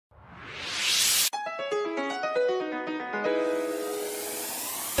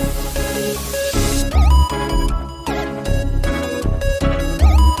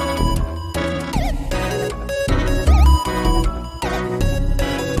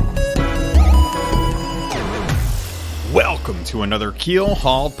Welcome to another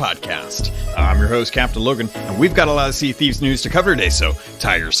Keelhauled podcast. I'm your host, CaptainLogun, and we've got a lot of Sea of Thieves news to cover today, so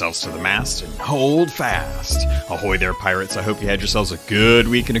tie yourselves to the mast and hold fast. Ahoy there, pirates. I hope you had yourselves a good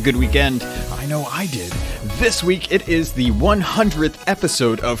week and a good weekend. I know I did. This week, it is the 100th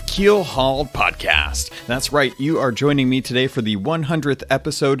episode of Keelhauled podcast. That's right, you are joining me today for the 100th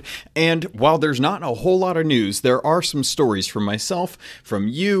episode, and while there's not a whole lot of news, there are some stories from myself, from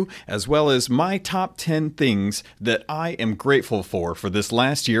you, as well as my top 10 things that I am grateful for this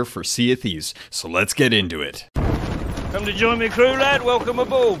last year for Sea of Thieves. So let's get into it. Come to join me, crew, lad. Welcome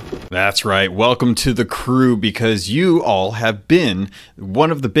aboard. That's right. Welcome to the crew, because you all have been one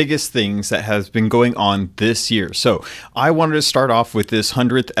of the biggest things that has been going on this year. So I wanted to start off with this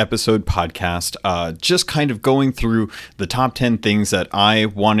 100th episode podcast, just kind of going through the top 10 things that I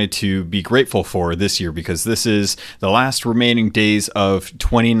wanted to be grateful for this year, because this is the last remaining days of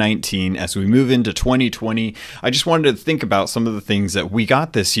 2019. As we move into 2020, I just wanted to think about some of the things that we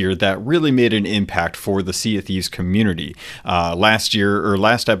got this year that really made an impact for the Sea of Thieves community.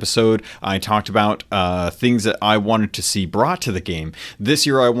 Last episode, I talked about things that I wanted to see brought to the game. This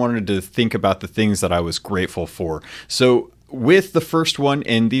year, I wanted to think about the things that I was grateful for. So with the first one,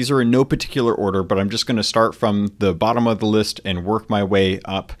 and these are in no particular order, but I'm just going to start from the bottom of the list and work my way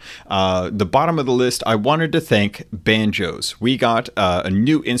up. The bottom of the list, I wanted to thank banjos. We got a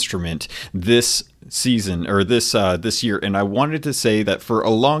new instrument this season, or this year, and I wanted to say that for a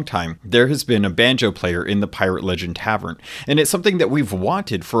long time there has been a banjo player in the Pirate Legend Tavern, and it's something that we've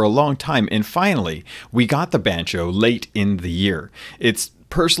wanted for a long time, and finally we got the banjo late in the year.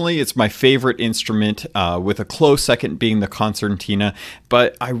 Personally, it's my favorite instrument, with a close second being the concertina,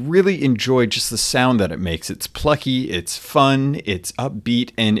 but I really enjoy just the sound that it makes. It's plucky, it's fun, it's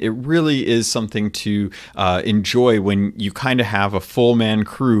upbeat, and it really is something to enjoy when you kind of have a full man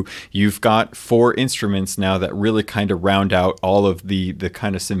crew. You've got 4 instruments now that really kind of round out all of the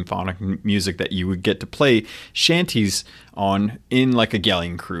kind of symphonic music that you would get to play shanties on in like a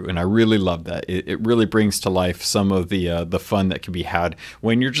galleon crew, and I really love that. It really brings to life some of the fun that can be had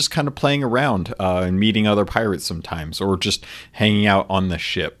when you're just kind of playing around and meeting other pirates sometimes, or just hanging out on the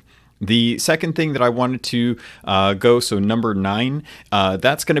ship. The second thing that I wanted to so number 9,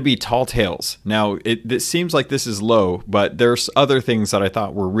 that's going to be Tall Tales. Now, it seems like this is low, but there's other things that I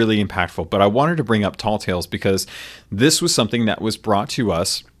thought were really impactful. But I wanted to bring up Tall Tales because this was something that was brought to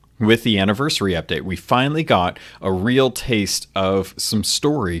us with the anniversary update. We finally got a real taste of some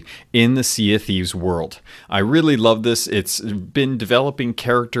story in the Sea of Thieves world. I really love this. It's been developing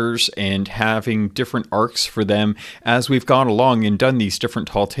characters and having different arcs for them as we've gone along and done these different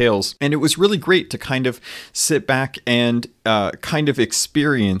tall tales. And it was really great to kind of sit back and kind of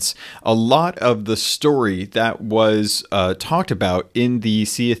experience a lot of the story that was talked about in the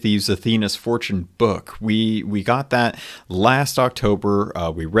Sea of Thieves Athena's Fortune book. We got that last October.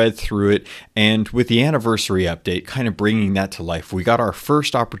 We read through it, and with the anniversary update kind of bringing that to life, we got our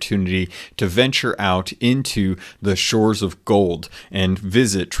first opportunity to venture out into the shores of gold and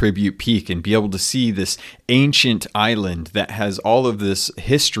visit Tribute Peak and be able to see this ancient island that has all of this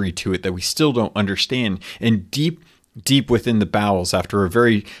history to it that we still don't understand, and deep within the bowels, after a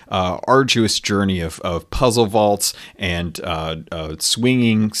very arduous journey of puzzle vaults and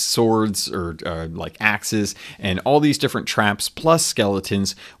swinging swords or like axes and all these different traps plus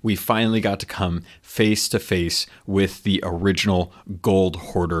skeletons, we finally got to come face to face with the original gold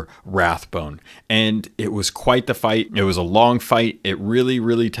hoarder Wrathbone. And it was quite the fight. It was a long fight. It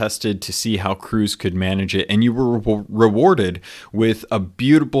really tested to see how crews could manage it. And you were rewarded with a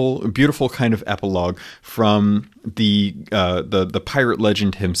beautiful kind of epilogue from the pirate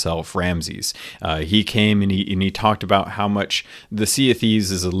legend himself, Ramses. He came and he talked about how much the Sea of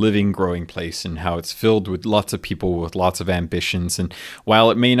Thieves is a living, growing place, and how it's filled with lots of people with lots of ambitions. And while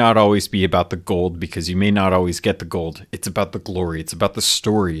it may not always be about the gold, because you may not always get the gold, it's about the glory, it's about the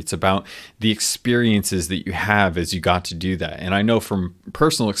story, it's about the experiences that you have as you got to do that. And I know from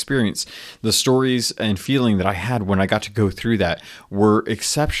personal experience, the stories and feeling that I had when I got to go through that were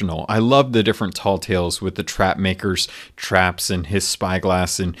exceptional. I loved the different tall tales with the trap maker's traps and his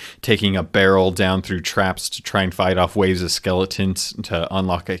spyglass, and taking a barrel down through traps to try and fight off waves of skeletons to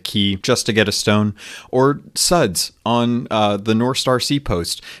unlock a key just to get a stone, or Suds on the North Star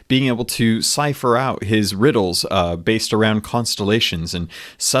Seapost, being able to cipher out his riddles based around constellations and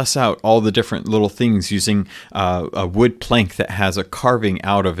suss out all the different little things using a wood plank that has a carving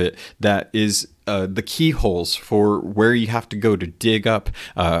out of it that is the keyholes for where you have to go to dig up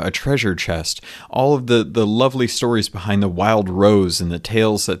a treasure chest, all of the lovely stories behind the wild rose and the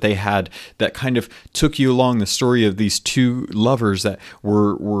tales that they had that kind of took you along the story of these two lovers that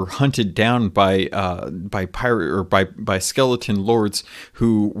were hunted down by pirate or by skeleton lords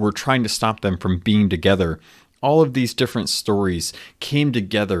who were trying to stop them from being together. All of these different stories came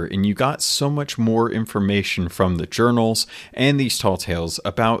together, and you got so much more information from the journals and these tall tales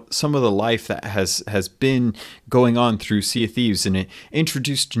about some of the life that has been going on through Sea of Thieves, and it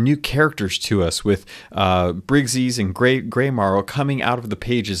introduced new characters to us with Brigsies and Greymarrow coming out of the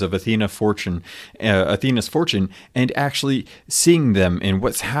pages of Athena's Fortune, and actually seeing them and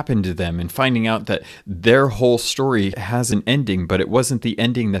what's happened to them, and finding out that their whole story has an ending, but it wasn't the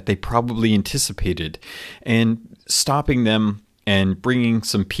ending that they probably anticipated. And stopping them and bringing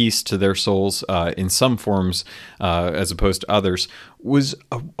some peace to their souls in some forms as opposed to others was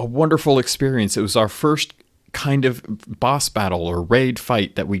a wonderful experience. It was our first kind of boss battle or raid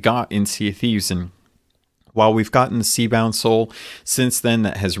fight that we got in Sea of Thieves, and while we've gotten the Seabound Soul since then,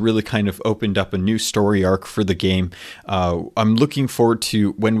 that has really kind of opened up a new story arc for the game. I'm looking forward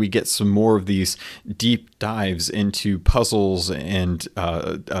to when we get some more of these deep dives into puzzles and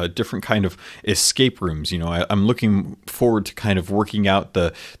different kind of escape rooms. You know, I'm looking forward to kind of working out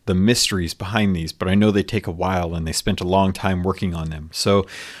the mysteries behind these, but I know they take a while and they spent a long time working on them. So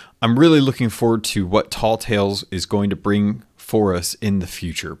I'm really looking forward to what Tall Tales is going to bring for us in the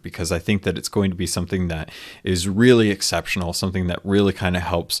future, because I think that it's going to be something that is really exceptional, something that really kind of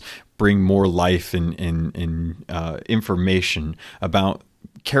helps bring more life and information about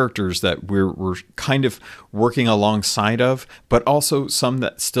characters that we're kind of working alongside of, but also some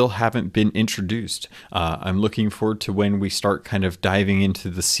that still haven't been introduced. I'm looking forward to when we start kind of diving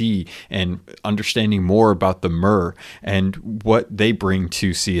into the sea and understanding more about the Mer and what they bring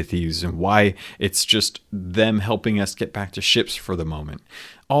to Sea of Thieves and why it's just them helping us get back to ships for the moment.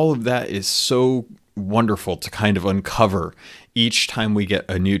 All of that is so wonderful to kind of uncover each time we get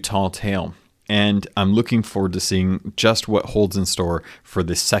a new tall tale. And I'm looking forward to seeing just what holds in store for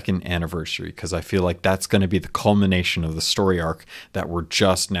the second anniversary, because I feel like that's going to be the culmination of the story arc that we're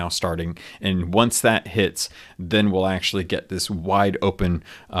just now starting. And once that hits, then we'll actually get this wide open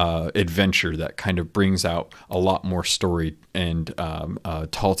adventure that kind of brings out a lot more story and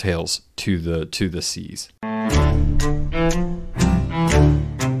tall tales to the seas.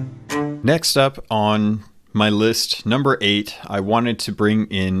 Next up on my list, number 8, I wanted to bring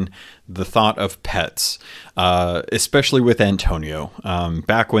in the thought of pets, especially with Antonio.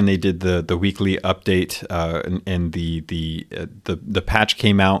 Back when they did the weekly update and the patch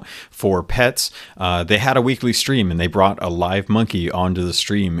came out for pets, they had a weekly stream and they brought a live monkey onto the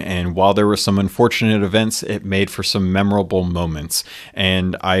stream. And while there were some unfortunate events, it made for some memorable moments.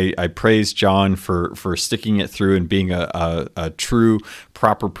 And I praise John for sticking it through and being a true,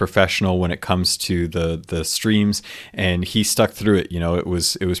 proper professional when it comes to the streams. And he stuck through it. You know, it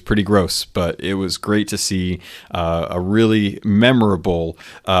was pretty gross, but it was great to see a really memorable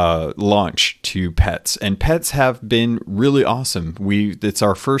launch to pets. And pets have been really awesome. It's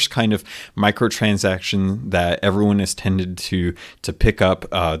our first kind of microtransaction that everyone has tended to pick up.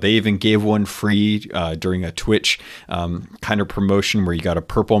 They even gave one free during a Twitch kind of promotion where you got a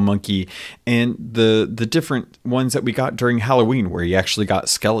purple monkey, and the different ones that we got during Halloween where you actually got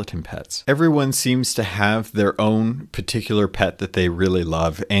skeleton pets. Everyone seems to have their own particular pet that they really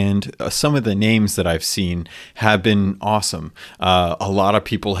love, and some of the names that I've seen have been awesome. A lot of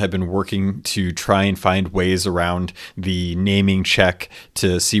people have been working to try and find ways around the naming check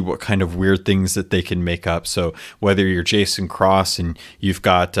to see what kind of weird things that they can make up. So whether you're Jason Cross and you've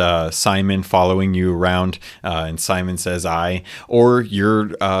got Simon following you around and Simon says I, or you're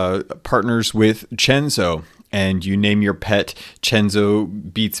partners with Chenzo and you name your pet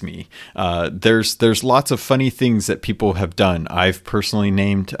Chenzo Beats Me. There's lots of funny things that people have done. I've personally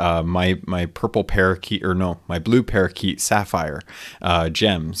named my purple parakeet, or no, my blue parakeet Sapphire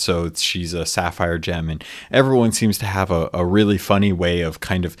Gem. So she's a Sapphire Gem, and everyone seems to have a really funny way of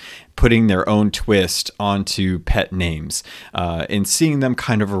kind of putting their own twist onto pet names. And seeing them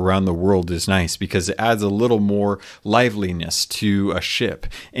kind of around the world is nice because it adds a little more liveliness to a ship.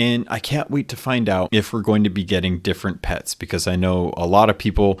 And I can't wait to find out if we're going to be getting different pets, because I know a lot of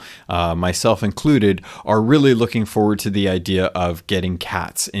people, myself included, are really looking forward to the idea of getting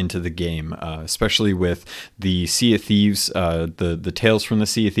cats into the game, especially with the Sea of Thieves, the Tales from the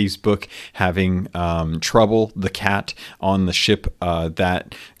Sea of Thieves book having Trouble, the cat, on the ship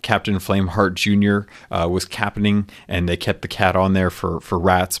that Captain Flameheart Jr. Was captaining, and they kept the cat on there for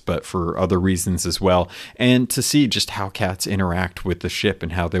rats, but for other reasons as well. And to see just how cats interact with the ship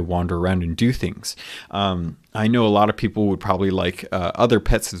and how they wander around and do things. I know a lot of people would probably like other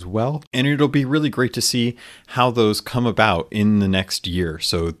pets as well, and it'll be really great to see how those come about in the next year.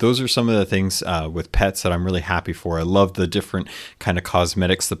 So those are some of the things with pets that I'm really happy for. I love the different kind of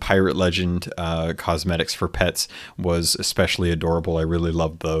cosmetics. The Pirate Legend cosmetics for pets was especially adorable. I really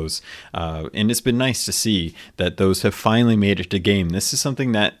loved those. And it's been nice to see that those have finally made it to game. This is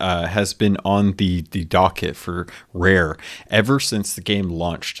something that has been on the docket for Rare ever since the game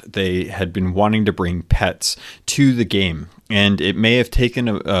launched. They had been wanting to bring pets to the game, and it may have taken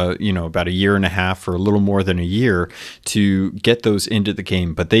about a year and a half or a little more than a year to get those into the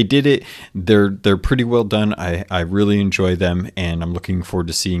game, but they did it. They're pretty well done. I really enjoy them, and I'm looking forward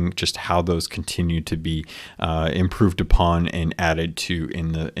to seeing just how those continue to be improved upon and added to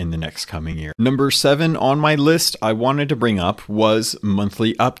in the next coming year. Number 7 on my list I wanted to bring up was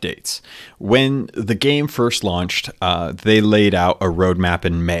monthly updates. When the game first launched, they laid out a roadmap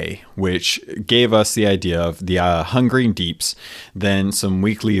in May, which gave us the idea of the Hungering Deeps, then some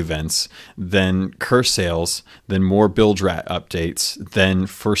weekly events, then Curse Sales, then more Bilge Rat updates, then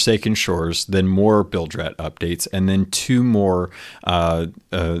Forsaken Shores, then more Bilge Rat updates, and then 2 more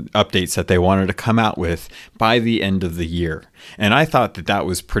updates that they wanted to come out with by the end of the year. And I thought that that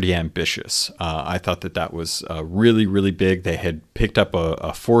was pretty ambitious. I thought that that was really, really big. They had picked up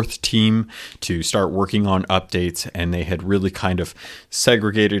a 4th team to start working on updates, and they had really kind of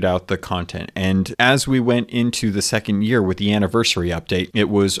segregated out the content. And as we went into the second year with the anniversary update, it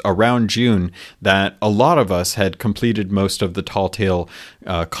was around June that a lot of us had completed most of the Tall Tale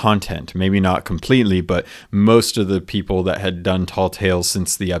content. Maybe not completely, but most of the people that had done Tall Tales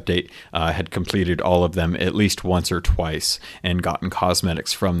since the update had completed all of them at least once or twice and gotten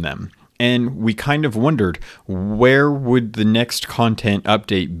cosmetics from them. And we kind of wondered, where would the next content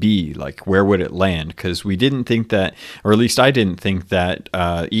update be? Like, where would it land? Because we didn't think that, or at least I didn't think that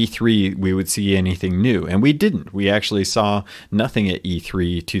E3 we would see anything new. And we didn't. We actually saw nothing at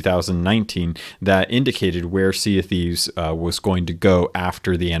E3 2019 that indicated where Sea of Thieves was going to go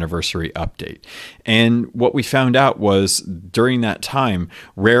after the anniversary update. And what we found out was during that time,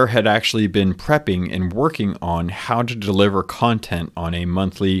 Rare had actually been prepping and working on how to deliver content on a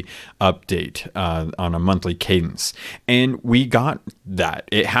monthly update, on a monthly cadence. And we got that.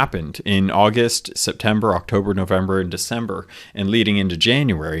 It happened in August, September, October, November, and December. And leading into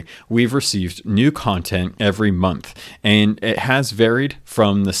January, we've received new content every month. And it has varied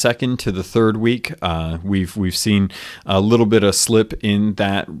from the second to the third week. We've seen a little bit of slip in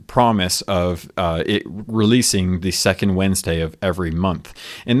that promise of it releasing the second Wednesday of every month.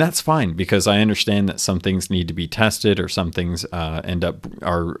 And that's fine, because I understand that some things need to be tested, or some things end up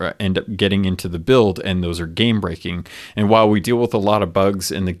getting into the build, and those are game breaking. And while we deal with a lot of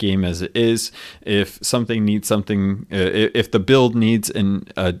bugs in the game as it is, if something needs something, if the build needs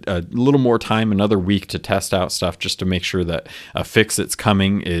a little more time, another week to test out stuff just to make sure that a fix that's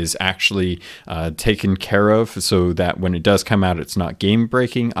coming is actually taken care of, so that when it does come out it's not game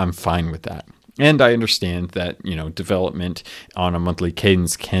breaking, I'm fine with that. And I understand that, development on a monthly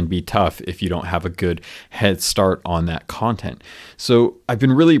cadence can be tough if you don't have a good head start on that content. So I've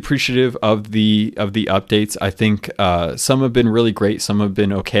been really appreciative of the updates. I think some have been really great, some have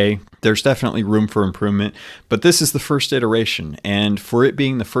been okay. There's definitely room for improvement, but this is the first iteration. And for it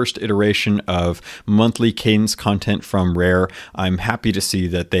being the first iteration of monthly cadence content from Rare, I'm happy to see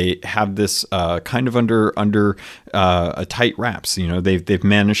that they have this kind of under a tight wraps. They've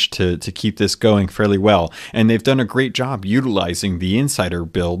managed to keep this going fairly well, and they've done a great job utilizing the insider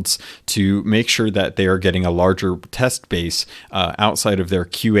builds to make sure that they are getting a larger test base outside of their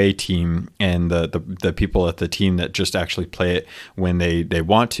QA team and the people at the team that just actually play it when they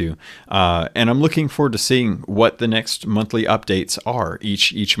want to. And I'm looking forward to seeing what the next monthly updates are.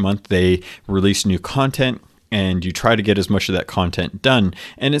 Each month they release new content, and you try to get as much of that content done.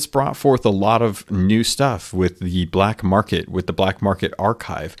 And it's brought forth a lot of new stuff with the black market, with the black market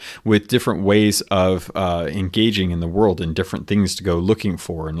archive, with different ways of engaging in the world and different things to go looking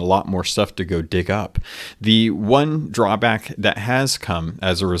for, and a lot more stuff to go dig up. The one drawback that has come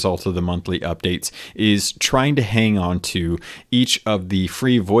as a result of the monthly updates is trying to hang on to each of the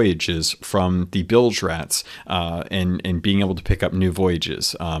free voyages from the bilge rats and being able to pick up new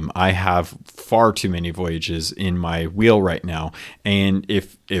voyages. I have far too many voyages in my wheel right now, and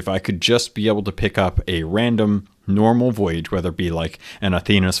if I could just be able to pick up a random normal voyage, whether it be like an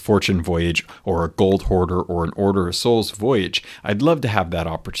Athena's Fortune voyage or a Gold Hoarder or an Order of Souls voyage, I'd love to have that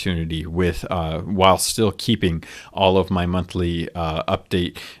opportunity with while still keeping all of my monthly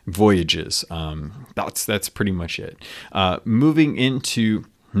update voyages. That's pretty much it. Moving into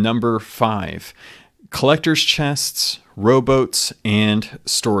number 5. Collector's chests, rowboats, and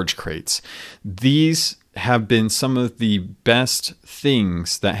storage crates. These have been some of the best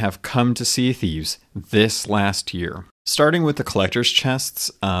things that have come to Sea of Thieves this last year. Starting with the collector's chests,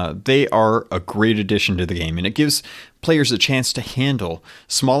 they are a great addition to the game, and it gives players a chance to handle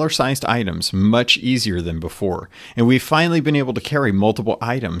smaller sized items much easier than before. And we've finally been able to carry multiple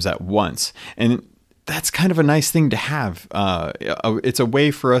items at once. And that's kind of a nice thing to have. It's a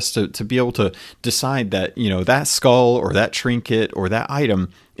way for us to be able to decide that, that skull or that trinket or that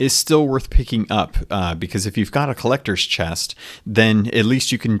item is still worth picking up, because if you've got a collector's chest, then at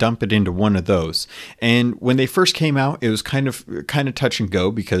least you can dump it into one of those. And when they first came out, it was kind of touch and go,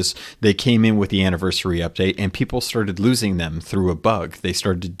 because they came in with the anniversary update and people started losing them through a bug. They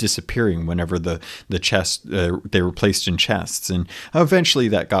started disappearing whenever the chest they were placed in chests, and eventually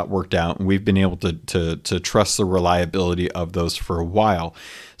that got worked out, and we've been able to trust the reliability of those for a while.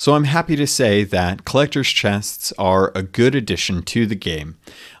 So I'm happy to say that collector's chests are a good addition to the game.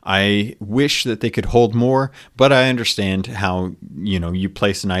 I wish that they could hold more, but I understand how, you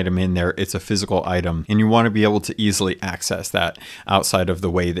place an item in there, it's a physical item, and you want to be able to easily access that outside of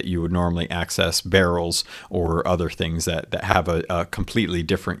the way that you would normally access barrels or other things that have a completely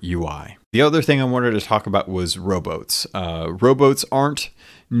different UI. The other thing I wanted to talk about was rowboats. Rowboats aren't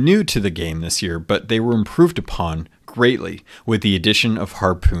new to the game this year, but they were improved upon greatly with the addition of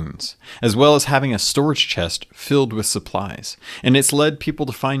harpoons, as well as having a storage chest filled with supplies. And it's led people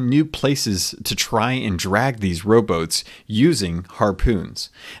to find new places to try and drag these rowboats using harpoons.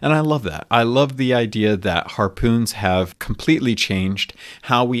 And I love that. I love the idea that harpoons have completely changed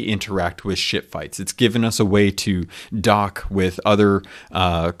how we interact with ship fights. It's given us a way to dock with other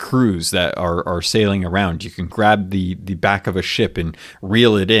crews that are sailing around. You can grab the back of a ship and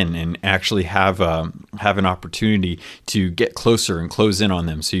reel it in and actually have an opportunity to get closer and close in on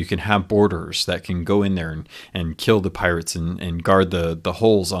them, so you can have boarders that can go in there and kill the pirates and guard the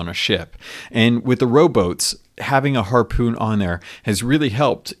holes on a ship. And with the rowboats, having a harpoon on there has really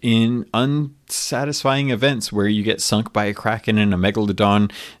helped in unsatisfying events where you get sunk by a kraken and a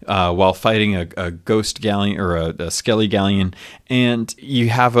megalodon while fighting a ghost galleon or a skelly galleon, and you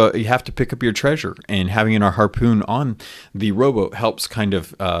have to pick up your treasure. And having a harpoon on the rowboat helps kind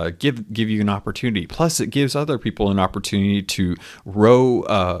of give you an opportunity. Plus, it gives other people an opportunity to row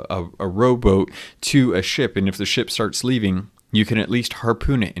a rowboat to a ship, and if the ship starts leaving, you can at least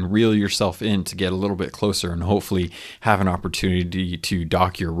harpoon it and reel yourself in to get a little bit closer and hopefully have an opportunity to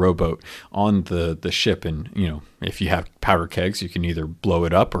dock your rowboat on the ship. And, if you have powder kegs, you can either blow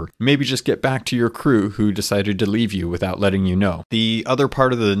it up or maybe just get back to your crew who decided to leave you without letting you know. The other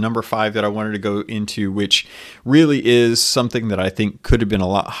part of the number 5 that I wanted to go into, which really is something that I think could have been a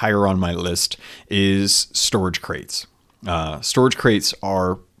lot higher on my list, is storage crates. Storage crates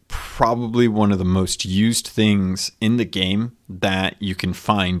are probably one of the most used things in the game that you can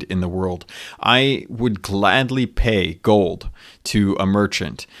find in the world. I would gladly pay gold to a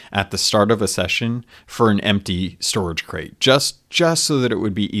merchant at the start of a session for an empty storage crate, just so that it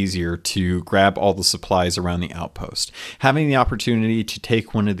would be easier to grab all the supplies around the outpost. Having the opportunity to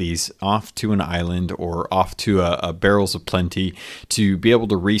take one of these off to an island or off to a barrels of plenty, to be able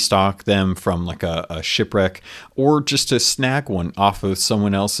to restock them from like a shipwreck, or just to snag one off of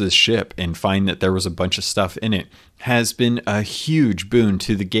someone else's ship and find that there was a bunch of stuff in it, has been a huge boon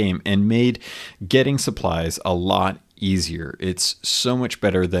to the game and made getting supplies a lot easier. It's so much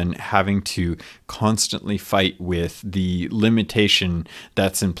better than having to constantly fight with the limitation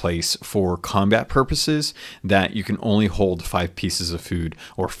that's in place for combat purposes, that you can only hold 5 pieces of food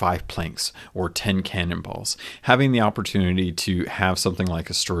or 5 planks or 10 cannonballs. Having the opportunity to have something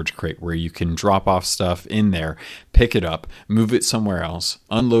like a storage crate where you can drop off stuff in there, pick it up, move it somewhere else,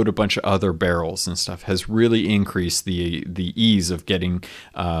 unload a bunch of other barrels and stuff, has really increased the ease of getting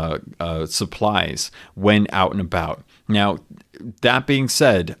supplies when out and about. Now, that being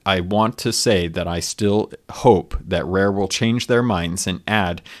said, I want to say that I still hope that Rare will change their minds and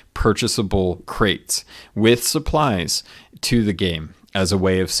add purchasable crates with supplies to the game as a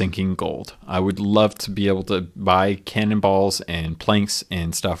way of sinking gold. I would love to be able to buy cannonballs and planks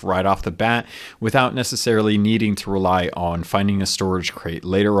and stuff right off the bat without necessarily needing to rely on finding a storage crate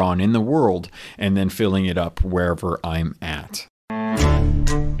later on in the world and then filling it up wherever I'm at.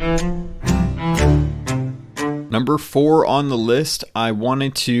 Number 4 on the list I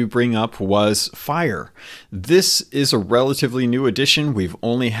wanted to bring up was fire. This is a relatively new addition. We've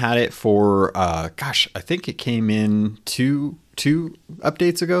only had it for, I think it came in two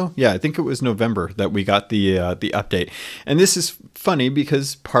updates ago. Yeah, I think it was November that we got the update. And this is funny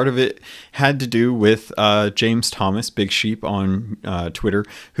because part of it had to do with James Thomas, Big Sheep on Twitter,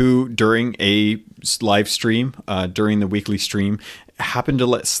 who during a live stream, during the weekly stream, happened to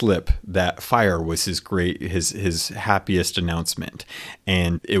let slip that fire was his happiest announcement,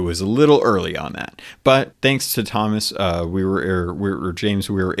 and it was a little early on that. But thanks to Thomas, we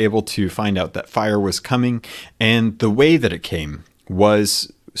were able to find out that fire was coming, and the way that it came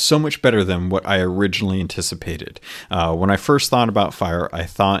was so much better than what I originally anticipated. When I first thought about fire, I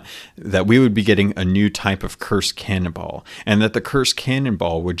thought that we would be getting a new type of cursed cannonball, and that the cursed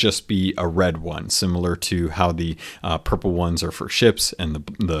cannonball would just be a red one, similar to how the purple ones are for ships and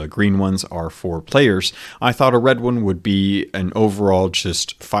the green ones are for players. I thought a red one would be an overall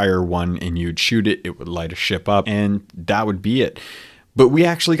just fire one, and you'd shoot it, it would light a ship up, and that would be it. But we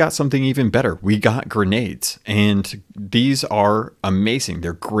actually got something even better. We got grenades, and these are amazing.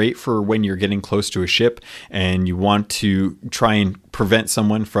 They're great for when you're getting close to a ship and you want to try and prevent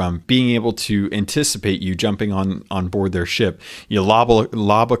someone from being able to anticipate you jumping on board their ship. You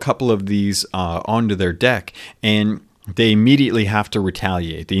lob a couple of these onto their deck, and they immediately have to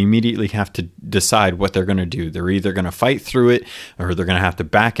retaliate. They immediately have to decide what they're going to do. They're either going to fight through it, or they're going to have to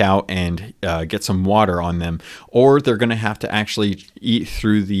back out and get some water on them, or they're going to have to actually eat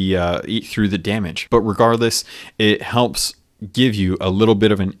through the damage. But regardless, it helps give you a little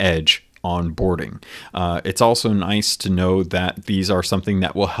bit of an edge on boarding. It's also nice to know that these are something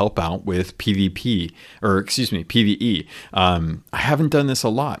that will help out with PvE. I haven't done this a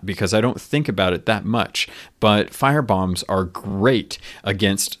lot because I don't think about it that much, but firebombs are great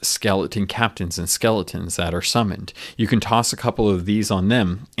against skeleton captains and skeletons that are summoned. You can toss a couple of these on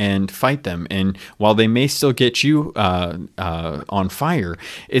them and fight them, and while they may still get you on fire,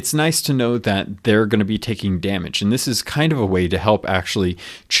 it's nice to know that they're going to be taking damage, and this is kind of a way to help actually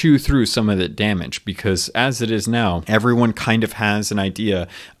chew through some of that damage, because as it is now, everyone kind of has an idea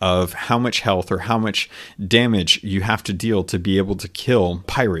of how much health or how much damage you have to deal to be able to kill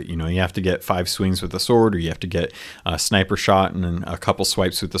pirate. You know, you have to get 5 swings with a sword, or you have to get a sniper shot and then a couple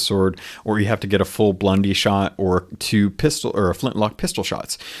swipes with the sword, or you have to get a full blundy shot or 2 pistol or a flintlock pistol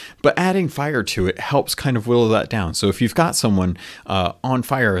shots. But adding fire to it helps kind of whittle that down. So if you've got someone on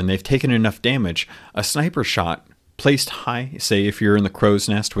fire and they've taken enough damage, a sniper shot placed high, say if you're in the crow's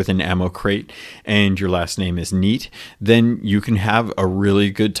nest with an ammo crate and your last name is Neat, then you can have a really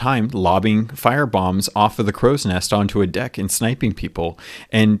good time lobbing fire bombs off of the crow's nest onto a deck and sniping people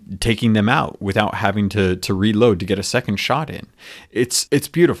and taking them out without having to reload to get a second shot in. It's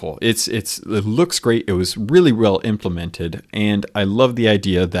beautiful. It looks great. It was really well implemented, and I love the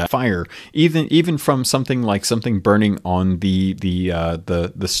idea that fire, even from something burning on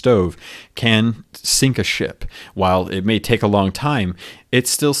the stove, can sink a ship. While it may take a long time, it's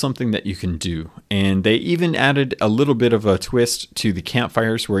still something that you can do. And they even added a little bit of a twist to the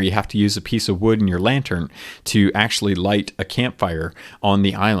campfires, where you have to use a piece of wood in your lantern to actually light a campfire on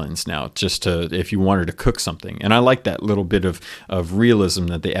the islands now, just if you wanted to cook something. And I like that little bit of realism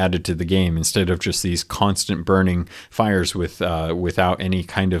that they added to the game, instead of just these constant burning fires without any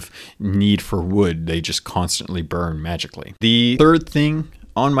kind of need for wood. They just constantly burn magically. The third thing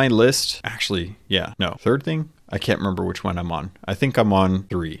on my list, third thing? I can't remember which one I'm on. I think I'm on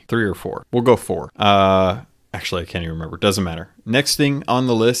 3 or 4. We'll go 4. Actually, I can't even remember. Doesn't matter. Next thing on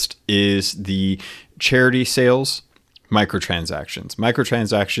the list is the charity sales.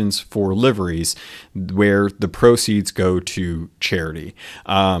 Microtransactions for liveries, where the proceeds go to charity.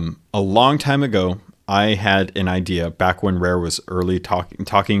 A long time ago, I had an idea back when Rare was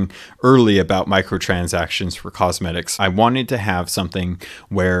talking early about microtransactions for cosmetics. I wanted to have something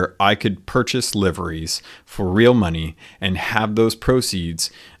where I could purchase liveries for real money and have those proceeds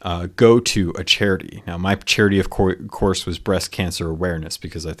go to a charity. Now, my charity, of course, was breast cancer awareness,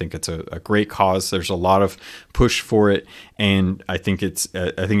 because I think it's a great cause. There's a lot of push for it, and I think it's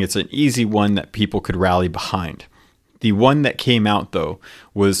an easy one that people could rally behind. The one that came out, though,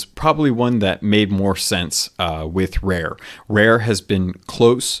 was probably one that made more sense with Rare. Rare has been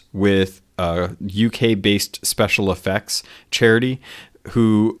close with UK-based special effects charity,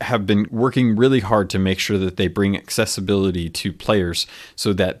 who have been working really hard to make sure that they bring accessibility to players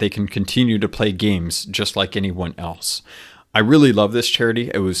so that they can continue to play games just like anyone else. I really love this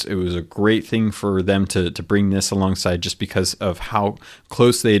charity. It was a great thing for them to bring this alongside, just because of how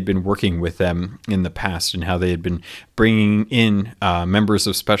close they had been working with them in the past, and how they had been bringing in members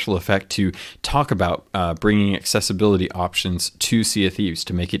of Special Effect to talk about bringing accessibility options to Sea of Thieves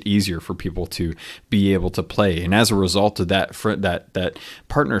to make it easier for people to be able to play. And as a result of that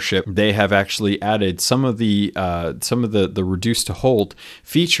partnership, they have actually added some of the reduced to hold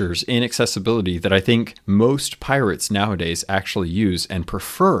features in accessibility that I think most pirates nowadays actually use and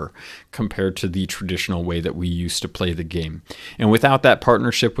prefer, compared to the traditional way that we used to play the game. And without that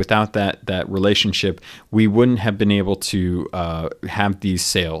partnership, without that relationship, we wouldn't have been able to have these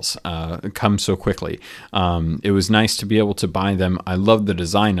sales come so quickly. It was nice to be able to buy them. I love the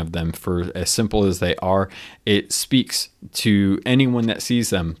design of them. For as simple as they are, it speaks to anyone that sees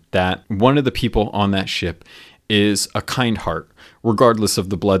them that one of the people on that ship is a kind heart, regardless of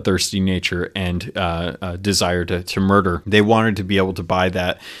the bloodthirsty nature and desire to murder. They wanted to be able to buy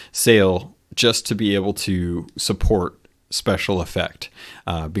that sale just to be able to support Special Effect,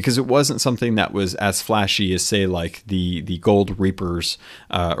 because it wasn't something that was as flashy as, say, like the Gold Reapers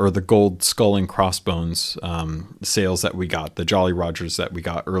or the Gold Skull and Crossbones sales that we got, the Jolly Rogers that we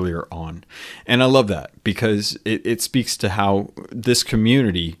got earlier on. And I love that, because it speaks to how this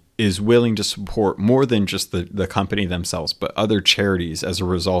community is willing to support more than just the company themselves, but other charities as a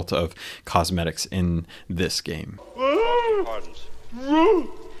result of cosmetics in this game. Pardons.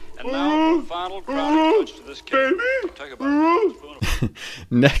 And now the final crowning touch to this cake. Take about a spoon of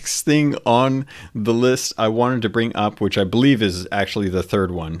Next thing on the list I wanted to bring up, which I believe is actually the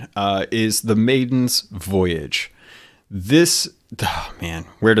third one, is the Maiden's Voyage. This, oh man,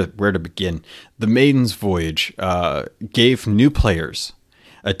 where to begin? The Maiden's Voyage gave new players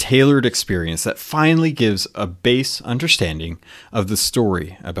a tailored experience that finally gives a base understanding of the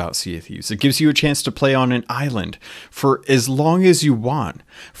story about Sea of Thieves. It gives you a chance to play on an island for as long as you want,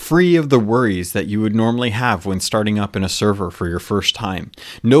 free of the worries that you would normally have when starting up in a server for your first time.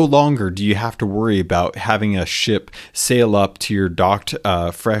 No longer do you have to worry about having a ship sail up to your docked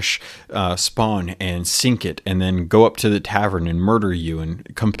fresh spawn and sink it, and then go up to the tavern and murder you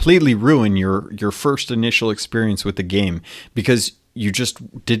and completely ruin your first initial experience with the game, because you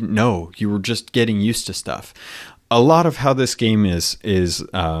just didn't know. You were just getting used to stuff. A lot of how this game is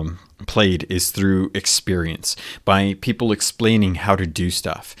played is through experience, by people explaining how to do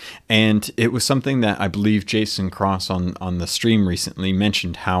stuff. And it was something that I believe Jason Cross on the stream recently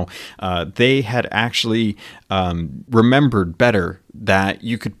mentioned, how they had actually remembered better that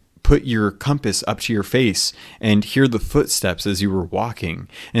you could put your compass up to your face and hear the footsteps as you were walking,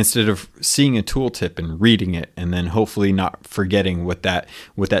 instead of seeing a tooltip and reading it and then hopefully not forgetting what that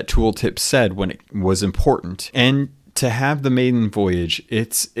tooltip said when it was important. And to have the Maiden Voyage,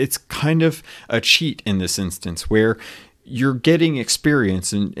 it's kind of a cheat in this instance, where you're getting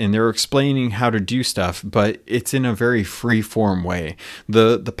experience and they're explaining how to do stuff, but it's in a very free form way.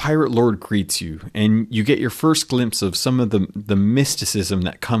 The Pirate Lord greets you, and you get your first glimpse of some of the mysticism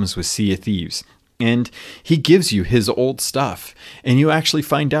that comes with Sea of Thieves. And he gives you his old stuff, and you actually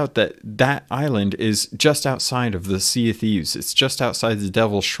find out that that island is just outside of the Sea of Thieves. It's just outside the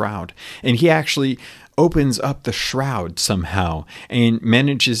Devil's Shroud, and he actually opens up the shroud somehow and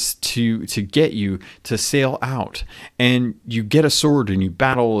manages to get you to sail out. And you get a sword and you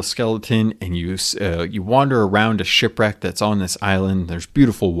battle a skeleton, and you wander around a shipwreck that's on this island. There's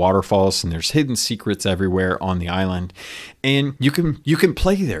beautiful waterfalls and there's hidden secrets everywhere on the island, and you can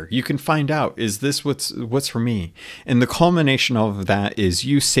play there. You can find out, is this what's for me? And the culmination of that is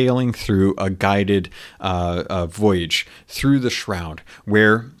you sailing through a guided voyage through the shroud,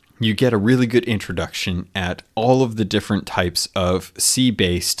 where you get a really good introduction at all of the different types of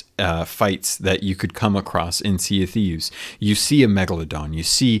sea-based fights that you could come across in Sea of Thieves. You see a megalodon, you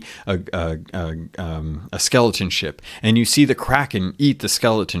see a skeleton ship, and you see the Kraken eat the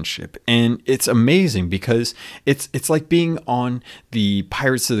skeleton ship. And it's amazing, because it's like being on the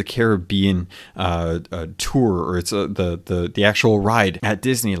Pirates of the Caribbean tour, or it's the actual ride at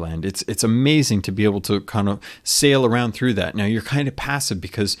Disneyland. It's amazing to be able to kind of sail around through that. Now, you're kind of passive,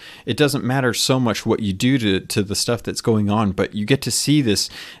 because it doesn't matter so much what you do to the stuff that's going on, but you get to see this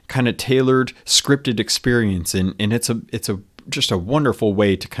kind of tailored, scripted experience, and it's just a wonderful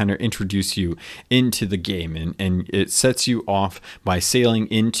way to kind of introduce you into the game. And it sets you off by sailing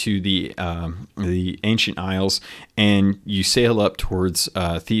into the ancient isles, and you sail up towards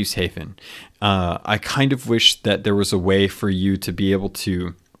Thieves Haven. I kind of wish that there was a way for you to be able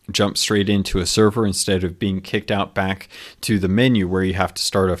to jump straight into a server instead of being kicked out back to the menu where you have to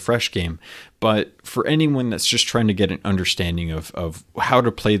start a fresh game. But for anyone that's just trying to get an understanding of how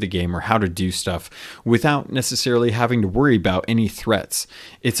to play the game or how to do stuff without necessarily having to worry about any threats,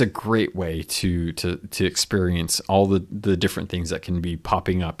 it's a great way to experience all the different things that can be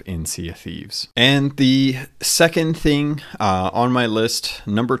popping up in Sea of Thieves. And the second thing on my list,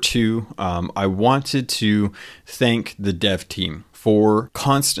 number 2, I wanted to thank the dev team for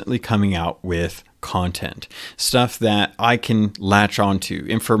constantly coming out with content, stuff that I can latch onto,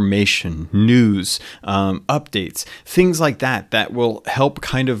 information, news, updates, things like that, that will help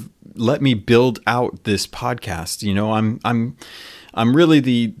kind of let me build out this podcast. You know, I'm really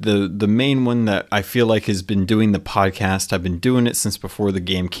the main one that I feel like has been doing the podcast. I've been doing it since before the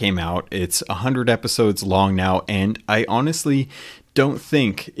game came out. It's 100 episodes long now, and I honestly don't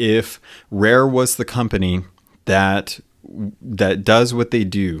think if Rare was the company that does what they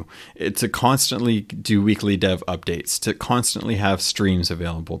do, to constantly do weekly dev updates, to constantly have streams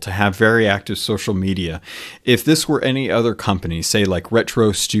available, to have very active social media. If this were any other company, say like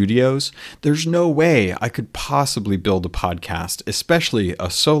Retro Studios, there's no way I could possibly build a podcast, especially a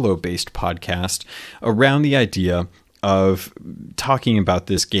solo-based podcast, around the idea of talking about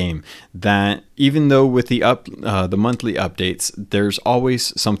this game, that even though with the monthly updates, there's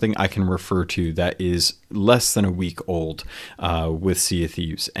always something I can refer to that is less than a week old with Sea of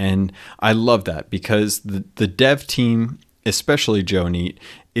Thieves. And I love that because the dev team, especially Joe Neat,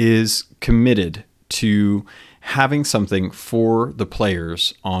 is committed to having something for the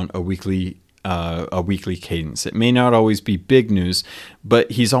players on a weekly cadence. It may not always be big news,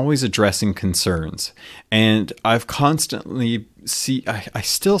 but he's always addressing concerns. And I've constantly I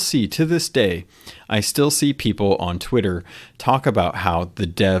still see to this day, I still see people on Twitter talk about how the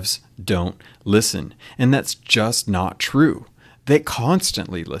devs don't listen. And that's just not true. They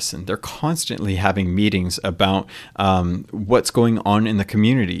constantly listen. They're constantly having meetings about what's going on in the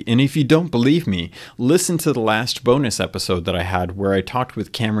community. And if you don't believe me, listen to the last bonus episode that I had where I talked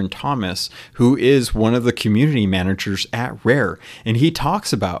with Cameron Thomas, who is one of the community managers at Rare. And he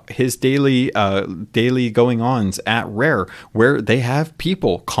talks about his daily going-ons at Rare, where they have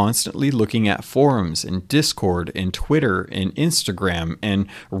people constantly looking at forums and Discord and Twitter and Instagram and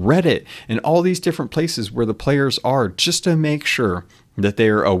Reddit and all these different places where the players are, just to make sure that they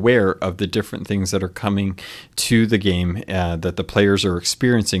are aware of the different things that are coming to the game, that the players are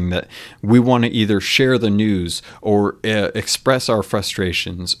experiencing, that we want to either share the news or express our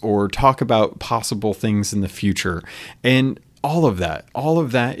frustrations or talk about possible things in the future. And all of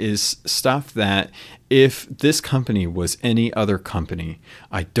that is stuff that if this company was any other company,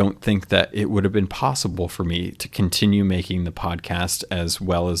 I don't think that it would have been possible for me to continue making the podcast as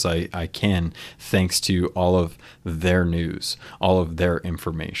well as I can, thanks to all of their news, all of their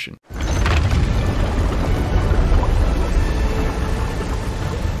information.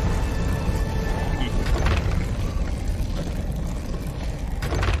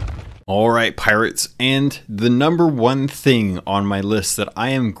 All right, pirates, and the number one thing on my list that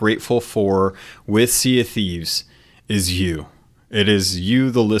I am grateful for with Sea of Thieves is you. It is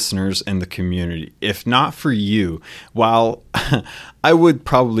you, the listeners, and the community. If not for you, while I would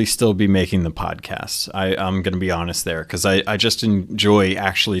probably still be making the podcast, I'm going to be honest there, because I just enjoy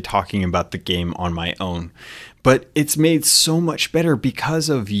actually talking about the game on my own. But it's made so much better because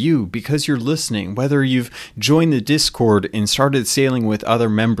of you, because you're listening. Whether you've joined the Discord and started sailing with other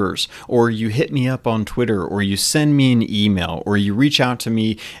members, or you hit me up on Twitter, or you send me an email, or you reach out to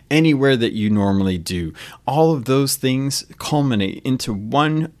me anywhere that you normally do. All of those things culminate into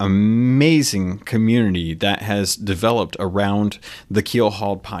one amazing community that has developed around the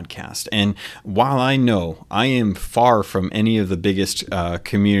Keelhauled podcast. And while I know I am far from any of the biggest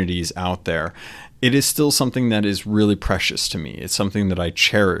communities out there, it is still something that is really precious to me. It's something that I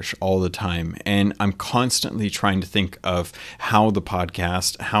cherish all the time. And I'm constantly trying to think of how the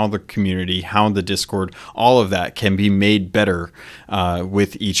podcast, how the community, how the Discord, all of that can be made better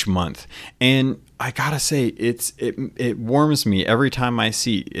with each month. And I gotta say, it warms me every time I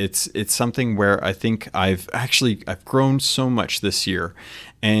see. It's something where I think I've grown so much this year.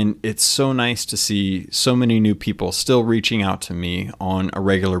 And it's so nice to see so many new people still reaching out to me on a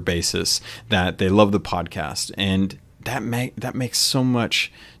regular basis that they love the podcast. And that makes so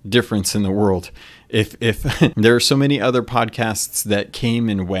much difference in the world. if there are so many other podcasts that came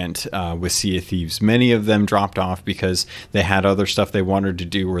and went with Sea of Thieves. Many of them dropped off because they had other stuff they wanted to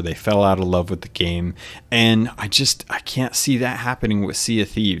do, or they fell out of love with the game. And I can't see that happening with Sea of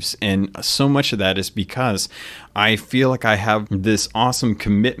Thieves. And so much of that is because I feel like I have this awesome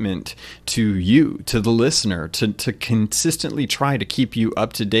commitment to you, to the listener, to consistently try to keep you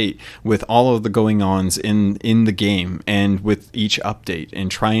up to date with all of the going-ons in the game and with each update, and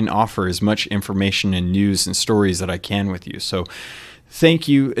try and offer as much information and news and stories that I can with you. So thank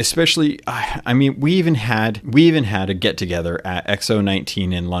you, especially, I mean, we even had a get together at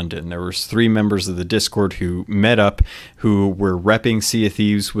XO19 in London. There was 3 members of the Discord who met up, who were repping Sea of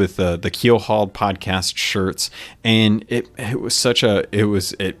Thieves with the Keelhauled podcast shirts, and it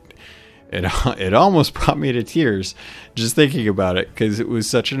almost brought me to tears just thinking about it, because it was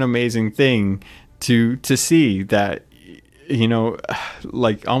such an amazing thing to see that. You know,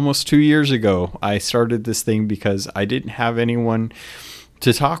 like almost 2 years ago, I started this thing because I didn't have anyone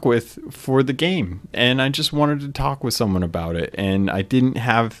to talk with for the game, and I just wanted to talk with someone about it, and I didn't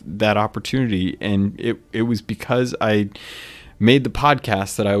have that opportunity. And it was because I made the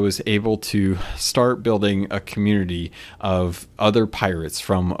podcast that I was able to start building a community of other pirates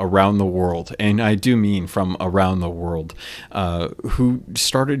from around the world. And I do mean from around the world, who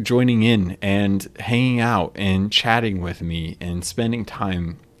started joining in and hanging out and chatting with me and spending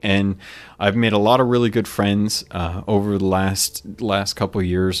time. And I've made a lot of really good friends over the last couple of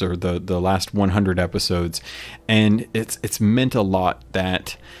years, or the last 100 episodes. And it's meant a lot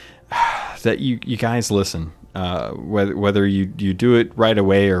that you guys listen. Whether you do it right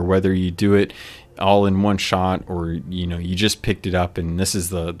away, or whether you do it all in one shot, or you just picked it up and this is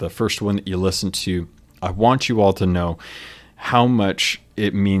the first one that you listen to, I want you all to know how much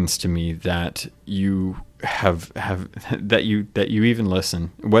it means to me that you have that you even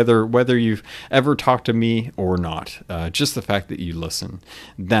listen, whether you've ever talked to me or not. Just the fact that you listen,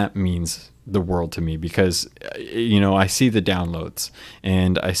 that means the world to me, because I see the downloads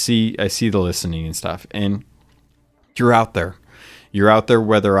and I see the listening and stuff, and you're out there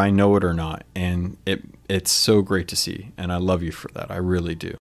whether I know it or not, and it's so great to see, and I love you for that. I really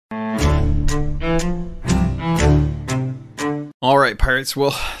do. All right, pirates.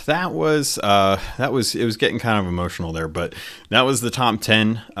 Well, it was getting kind of emotional there, but that was the top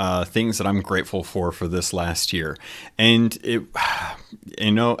 10 things that I'm grateful for this last year. And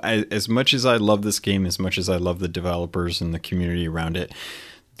as much as I love this game, as much as I love the developers and the community around it,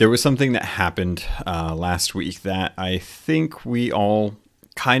 there was something that happened last week that I think we all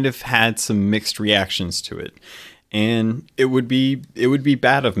kind of had some mixed reactions to it. And it would be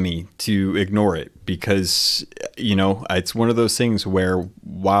bad of me to ignore it, because it's one of those things where,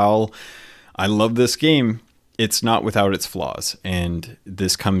 while I love this game, it's not without its flaws. And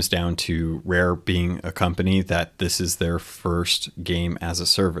this comes down to Rare being a company that this is their first game as a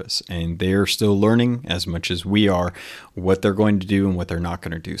service, and they're still learning as much as we are what they're going to do and what they're not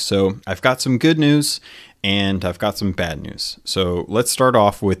going to do. So I've got some good news and I've got some bad news. So let's start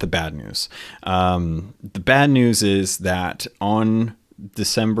off with the bad news. The bad news is that on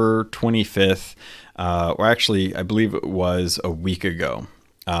December 25th, or actually I believe it was a week ago.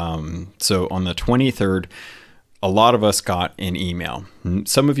 So on the 23rd, a lot of us got an email.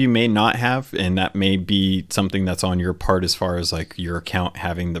 Some of you may not have, and that may be something that's on your part as far as like your account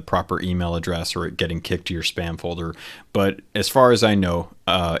having the proper email address or it getting kicked to your spam folder. But as far as I know,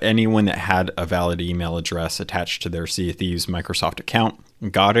 anyone that had a valid email address attached to their Sea of Thieves Microsoft account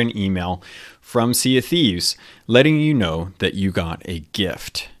got an email from Sea of Thieves letting you know that you got a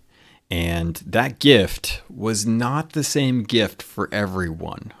gift. And that gift was not the same gift for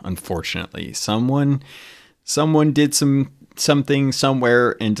everyone, unfortunately. Someone did something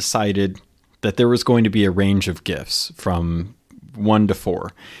somewhere and decided that there was going to be a range of gifts from 1 to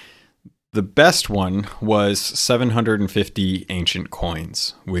 4. The best one was 750 ancient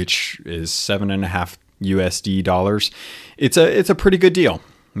coins, which is $7.5 USD. It's a pretty good deal.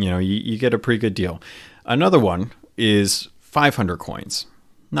 You get a pretty good deal. Another one is 500 coins.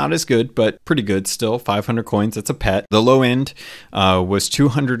 Not as good, but pretty good still. 500 coins, it's a pet. The low end was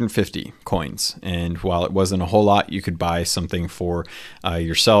 250 coins. And while it wasn't a whole lot, you could buy something for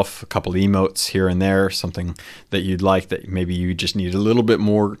yourself, a couple emotes here and there, something that you'd like that maybe you just need a little bit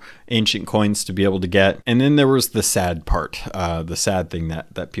more ancient coins to be able to get. And then there was the sad part, the sad thing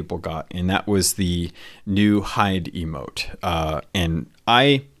that people got, and that was the new hide emote. And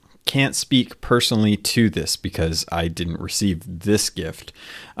I can't speak personally to this because I didn't receive this gift,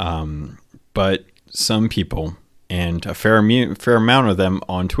 but some people, and a fair amount of them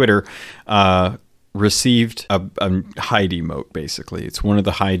on Twitter, received a hide emote. Basically, it's one of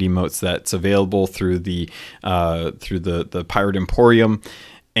the hide emotes that's available through the Pirate Emporium,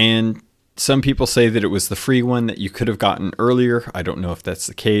 and some people say that it was the free one that you could have gotten earlier. I don't know if that's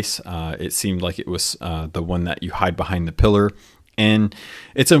the case. It seemed like it was the one that you hide behind the pillar, and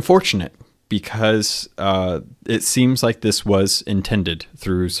it's unfortunate because it seems like this was intended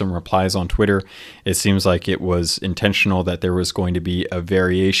through some replies on Twitter. It seems like it was intentional that there was going to be a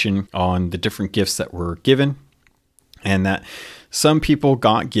variation on the different gifts that were given, and that some people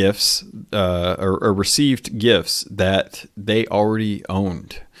got gifts or received gifts that they already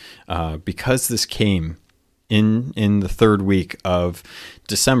owned. Because this came in the third week of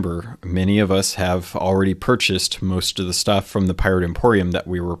December, many of us have already purchased most of the stuff from the Pirate Emporium that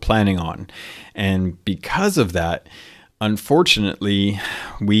we were planning on. And because of that, unfortunately,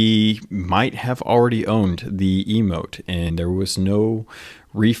 we might have already owned the emote, and there was no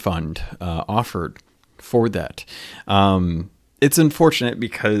refund offered for that. It's unfortunate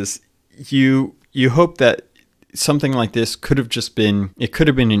because you hope that something like this could have just been, it could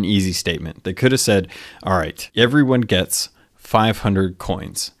have been an easy statement. They could have said, all right, everyone gets 500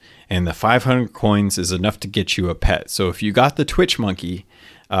 coins, and the 500 coins is enough to get you a pet. So if you got the Twitch monkey,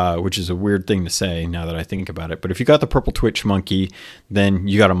 which is a weird thing to say now that I think about it, but if you got the purple Twitch monkey, then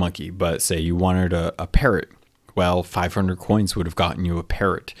you got a monkey. But say you wanted a parrot, well, 500 coins would have gotten you a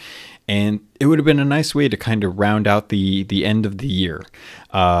parrot. And it would have been a nice way to kind of round out the end of the year.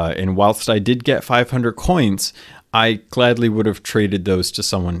 And whilst I did get 500 coins, I gladly would have traded those to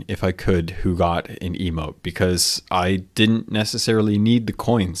someone if I could who got an emote, because I didn't necessarily need the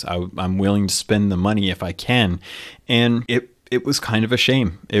coins. I'm willing to spend the money if I can. And it was kind of a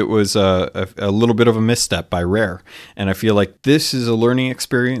shame. It was a little bit of a misstep by Rare. And I feel like this is a learning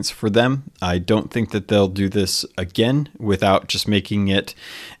experience for them. I don't think that they'll do this again without just making it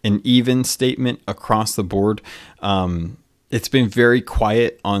an even statement across the board. It's been very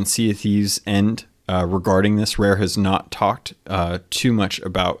quiet on Sea of Thieves' end regarding this. Rare has not talked too much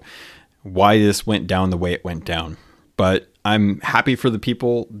about why this went down the way it went down. But I'm happy for the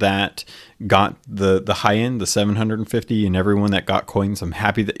people that got the high end, the 750, and everyone that got coins. I'm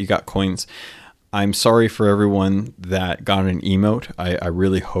happy that you got coins. I'm sorry for everyone that got an emote. I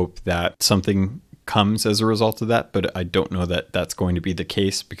really hope that something comes as a result of that, but I don't know that that's going to be the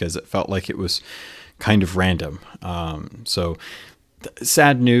case because it felt like it was kind of random. So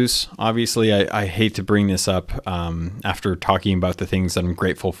sad news. Obviously, I hate to bring this up after talking about the things that I'm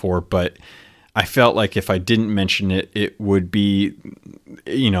grateful for, but I felt like if I didn't mention it, it would be,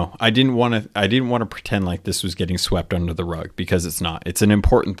 I didn't want to pretend like this was getting swept under the rug, because it's not. It's an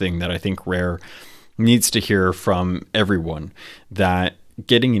important thing that I think Rare needs to hear from everyone, that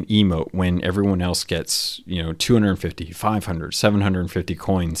getting an emote when everyone else gets, 250, 500, 750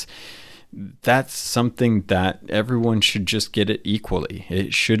 coins, that's something that everyone should just get it equally.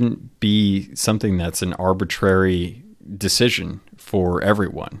 It shouldn't be something that's an arbitrary decision for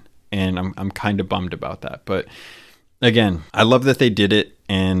everyone. And I'm kind of bummed about that. But again, I love that they did it,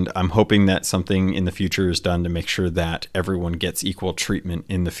 and I'm hoping that something in the future is done to make sure that everyone gets equal treatment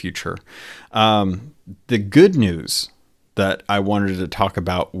in the future. The good news that I wanted to talk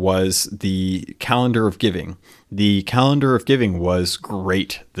about was the calendar of giving. The calendar of giving was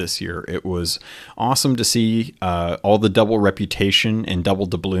great this year. It was awesome to see all the double reputation and double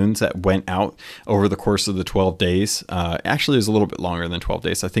doubloons that went out over the course of the 12 days. Actually, it was a little bit longer than 12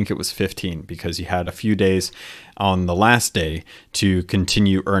 days. I think it was 15, because you had a few days on the last day to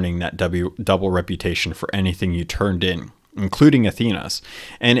continue earning that double reputation for anything you turned in, including Athena's.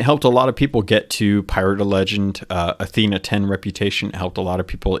 And it helped a lot of people get to Pirate of Legend, Athena 10 reputation. It helped a lot of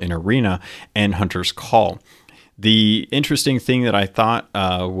people in Arena and Hunter's Call. The interesting thing that I thought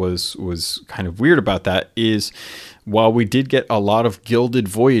was kind of weird about that is, while we did get a lot of gilded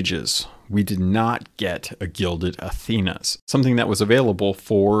voyages, we did not get a gilded Athena's, something that was available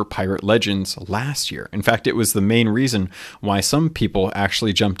for Pirate Legends last year. In fact, it was the main reason why some people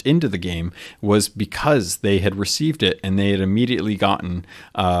actually jumped into the game, was because they had received it and they had immediately gotten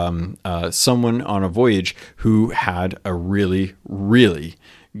someone on a voyage who had a really, really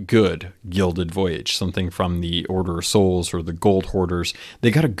good gilded voyage, something from the Order of Souls or the Gold Hoarders.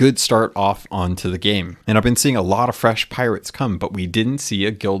 They got a good start off onto the game. And I've been seeing a lot of fresh pirates come, but we didn't see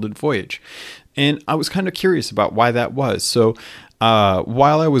a gilded voyage. And I was kind of curious about why that was. So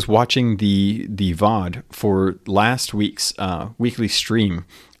while I was watching the VOD for last week's weekly stream,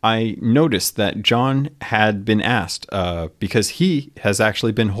 I noticed that John had been asked, because he has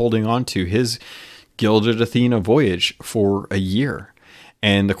actually been holding on to his gilded Athena voyage for a year.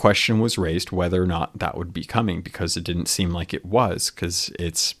 And the question was raised whether or not that would be coming, because it didn't seem like it was, because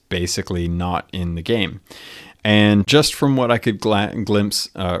it's basically not in the game. And just from what I could glimpse,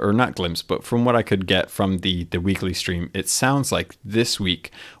 or not glimpse, but from what I could get from the weekly stream, it sounds like this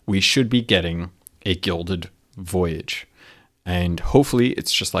week we should be getting a gilded voyage. And hopefully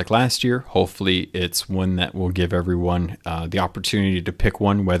it's just like last year. Hopefully it's one that will give everyone the opportunity to pick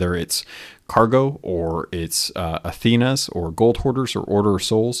one, whether it's cargo or it's Athena's or Gold Hoarders or Order of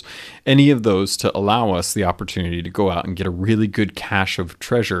Souls, any of those, to allow us the opportunity to go out and get a really good cache of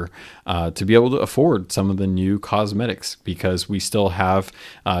treasure to be able to afford some of the new cosmetics, because we still have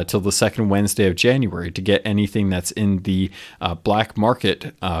till the second Wednesday of January to get anything that's in the black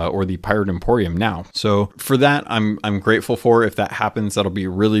market or the Pirate Emporium now. So for that, I'm grateful for. If that happens, that'll be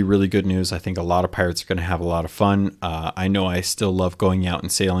really, really good news. I think a lot of pirates are going to have a lot of fun. I know I still love going out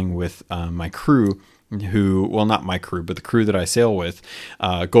and sailing with my crew, who, well, not my crew, but the crew that I sail with,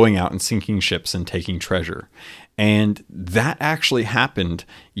 going out and sinking ships and taking treasure. And that actually happened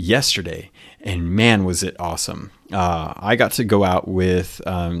yesterday, and man, was it awesome. I got to go out with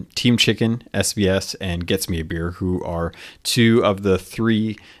Team Chicken, SVS, and Gets Me a Beer, who are two of the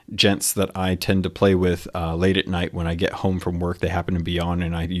three gents that I tend to play with late at night when I get home from work. They happen to be on,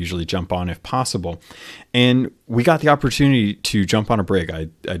 and I usually jump on if possible. And we got the opportunity to jump on a brig.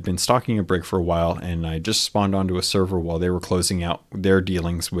 I'd been stalking a brig for a while, and I just spawned onto a server while they were closing out their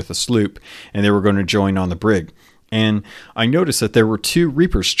dealings with a sloop, and they were going to join on the brig. And I noticed that there were two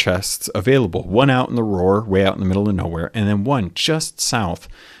Reaper's chests available, one out in the Roar, way out in the middle of nowhere, and then one just south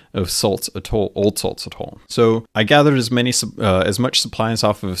of Salt's Atoll, Old Salt's Atoll. So I gathered as much supplies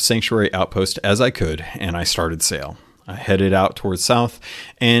off of Sanctuary Outpost as I could, and I started sail. I headed out towards south,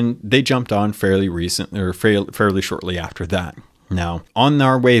 and they jumped on fairly shortly after that. Now, on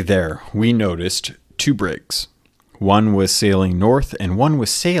our way there, we noticed two brigs. One was sailing north, and one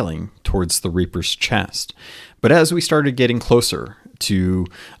was sailing towards the Reaper's chest. But as we started getting closer to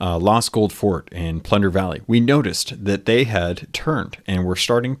Lost Gold Fort and Plunder Valley, we noticed that they had turned and were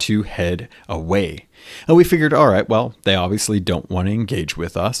starting to head away. And we figured, all right, well, they obviously don't want to engage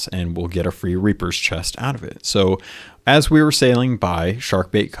with us, and we'll get a free Reaper's chest out of it. So as we were sailing by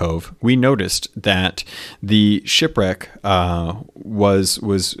Sharkbait Cove, we noticed that the shipwreck or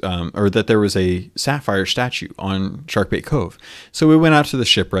that there was a sapphire statue on Sharkbait Cove. So we went out to the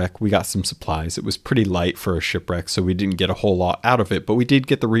shipwreck. We got some supplies. It was pretty light for a shipwreck, so we didn't get a whole lot out of it, but we did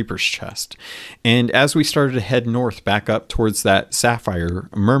get the Reaper's chest. And as we started to head north back up towards that sapphire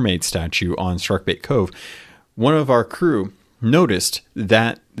mermaid statue on Sharkbait Cove, one of our crew noticed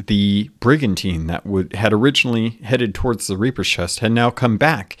that the brigantine that had originally headed towards the Reaper's chest had now come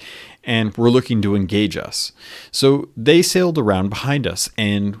back and were looking to engage us. So they sailed around behind us,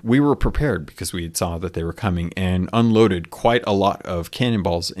 and we were prepared because we saw that they were coming, and unloaded quite a lot of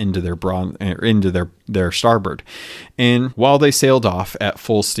cannonballs into their starboard. And while they sailed off at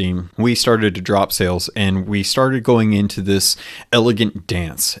full steam, we started to drop sails, and we started going into this elegant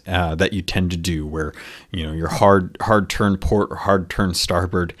dance that you tend to do, where you're hard turn port or hard turn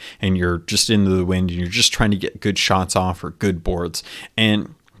starboard, and you're just into the wind, and you're just trying to get good shots off or good boards.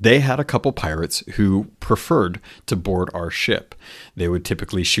 And they had a couple pirates who preferred to board our ship. They would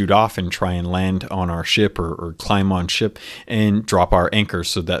typically shoot off and try and land on our ship or climb on ship and drop our anchor,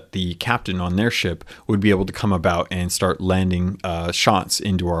 so that the captain on their ship would be able to come about and start landing shots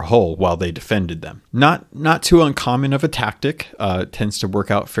into our hull while they defended them. Not too uncommon of a tactic. It tends to work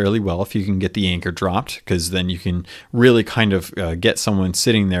out fairly well if you can get the anchor dropped, because then you can really kind of get someone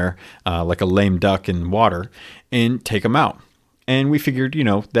sitting there like a lame duck in water and take them out. And we figured,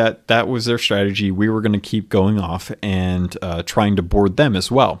 that was their strategy. We were going to keep going off and trying to board them as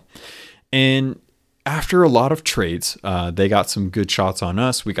well. And after a lot of trades, they got some good shots on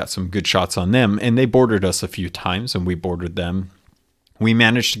us. We got some good shots on them, and they boarded us a few times, and we boarded them. We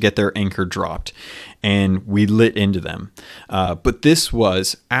managed to get their anchor dropped, and we lit into them. But this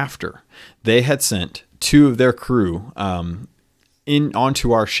was after they had sent two of their crew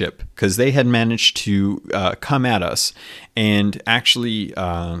onto our ship, because they had managed to come at us and actually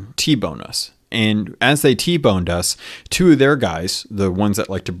T-bone us. And as they T-boned us, two of their guys, the ones that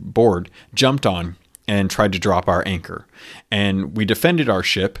like to board, jumped on and tried to drop our anchor. And we defended our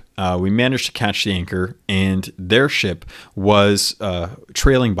ship. We managed to catch the anchor, and their ship was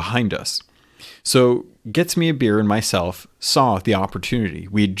trailing behind us. So Gets Me a Beer and myself saw the opportunity.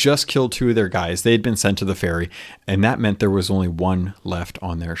 We had just killed two of their guys. They had been sent to the ferry, and that meant there was only one left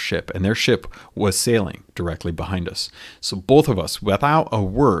on their ship, and their ship was sailing directly behind us. So both of us, without a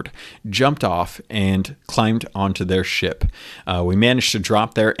word, jumped off and climbed onto their ship. We managed to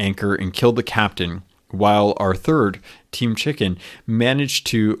drop their anchor and kill the captain while our third, Team Chicken, managed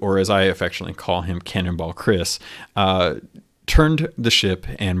to, or as I affectionately call him, Cannonball Chris, turned the ship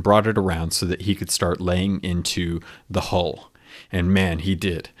and brought it around so that he could start laying into the hull. And man, he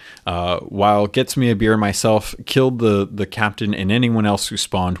did. While Gets Me a Beer and myself killed the captain and anyone else who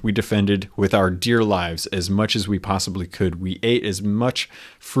spawned, we defended with our dear lives as much as we possibly could. We ate as much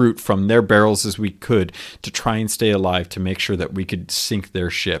fruit from their barrels as we could to try and stay alive to make sure that we could sink their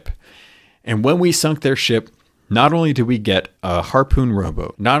ship. And when we sunk their ship, not only did we get a harpoon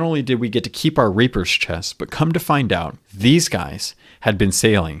rowboat, not only did we get to keep our Reaper's chest, but come to find out, these guys had been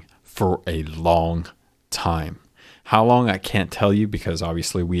sailing for a long time. How long, I can't tell you, because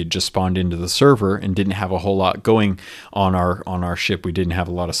obviously we had just spawned into the server and didn't have a whole lot going on our ship. We didn't have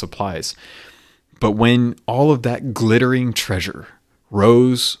a lot of supplies. But when all of that glittering treasure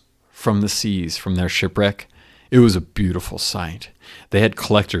rose from the seas, from their shipwreck, it was a beautiful sight. They had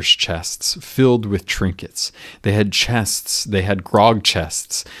collector's chests filled with trinkets. They had chests. They had grog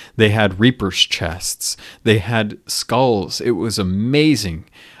chests. They had reaper's chests. They had skulls. It was amazing.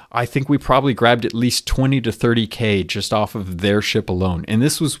 I think we probably grabbed at least 20 to 30K just off of their ship alone. And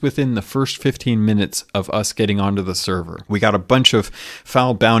this was within the first 15 minutes of us getting onto the server. We got a bunch of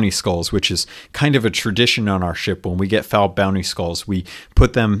foul bounty skulls, which is kind of a tradition on our ship. When we get foul bounty skulls, we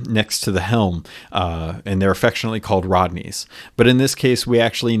put them next to the helm, and they're affectionately called Rodneys. But in this case, we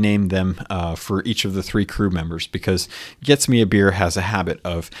actually named them for each of the 3 crew members, because Gets Me a Beer has a habit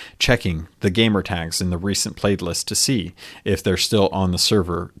of checking the gamer tags in the recent playlist to see if they're still on the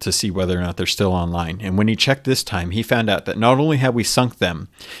server, to see whether or not they're still online. And when he checked this time, he found out that not only had we sunk them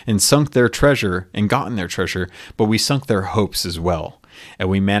and sunk their treasure and gotten their treasure, but we sunk their hopes as well. And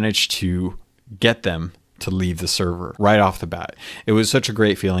we managed to get them to leave the server right off the bat. It was such a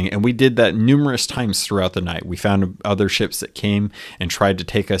great feeling, and we did that numerous times throughout the night. We found other ships that came and tried to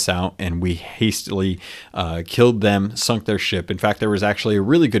take us out, and we hastily killed them, sunk their ship. In fact, there was actually a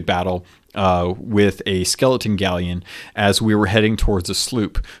really good battle with a skeleton galleon as we were heading towards a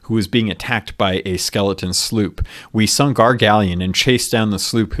sloop who was being attacked by a skeleton sloop. We sunk our galleon and chased down the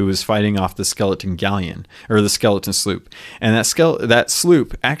sloop who was fighting off the skeleton galleon, or the skeleton sloop. And that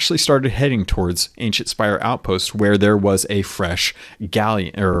sloop actually started heading towards Ancient Spire Outpost, where there was a fresh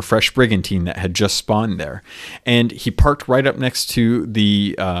galleon, or a fresh brigantine that had just spawned there. And he parked right up next to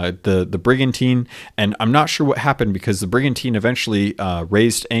the brigantine, and I'm not sure what happened, because the brigantine eventually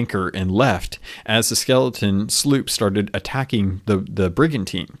raised anchor and left as the skeleton sloop started attacking the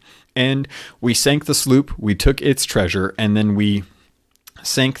brigantine. And we sank the sloop, we took its treasure, and then we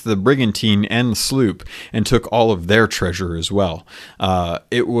sank the brigantine and the sloop and took all of their treasure as well.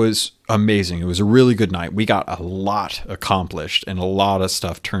 It was amazing. It was a really good night. We got a lot accomplished and a lot of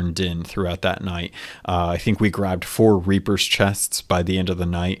stuff turned in throughout that night. I think we grabbed 4 Reaper's chests by the end of the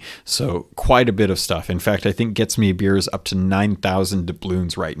night, so quite a bit of stuff. In fact, I think Gets Me a Beer is up to 9,000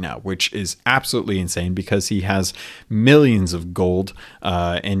 doubloons right now, which is absolutely insane, because he has millions of gold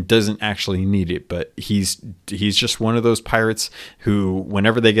and doesn't actually need it. But he's just one of those pirates who,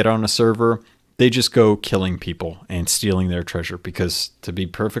 whenever they get on a server, they just go killing people and stealing their treasure, because, to be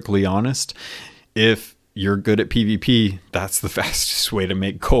perfectly honest, if you're good at PvP, that's the fastest way to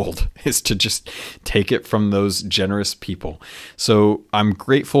make gold, is to just take it from those generous people. So I'm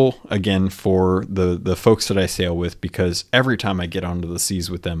grateful again for the folks that I sail with, because every time I get onto the seas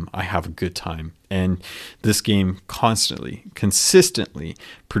with them, I have a good time. And this game consistently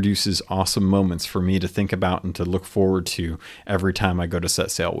produces awesome moments for me to think about and to look forward to every time I go to set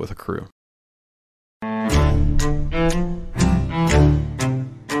sail with a crew.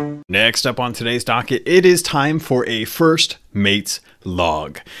 Next up on today's docket, it is time for a first mate's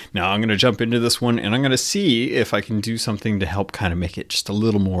log. Now I'm going to jump into this one, and I'm going to see if I can do something to help kind of make it just a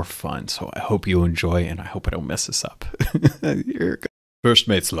little more fun. So I hope you enjoy, and I hope I don't mess this up. Here it goes. First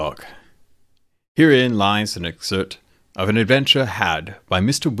mate's log. Herein lies an excerpt of an adventure had by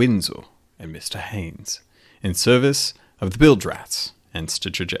Mr. Winslow and Mr. Haynes in service of the Bildrats and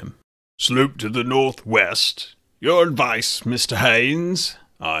Stitcher Gem. Sloop to the northwest. Your advice, Mr. Haynes?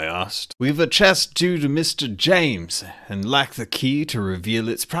 I asked. We've a chest due to Mr. James, and lack the key to reveal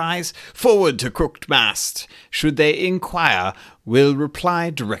its prize. Forward to crooked mast. Should they inquire, we'll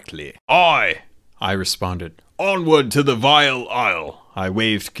reply directly. Aye, I responded. Onward to the Vile Isle. I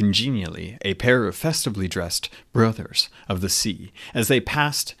waved congenially, a pair of festively dressed brothers of the sea, as they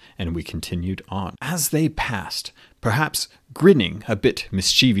passed, and we continued on. As they passed, perhaps grinning a bit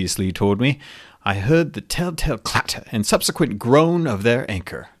mischievously toward me, I heard the telltale clatter and subsequent groan of their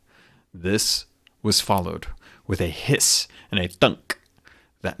anchor. This was followed with a hiss and a thunk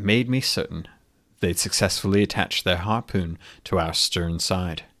that made me certain they'd successfully attached their harpoon to our stern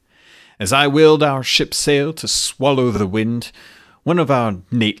side. As I willed our ship's sail to swallow the wind, one of our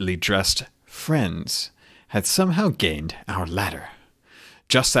neatly dressed friends had somehow gained our ladder.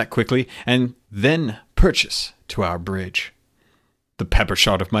 Just that quickly, and then purchase to our bridge. The pepper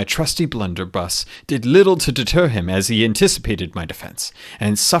shot of my trusty blunderbuss did little to deter him as he anticipated my defense,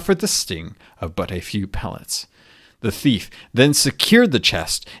 and suffered the sting of but a few pellets. The thief then secured the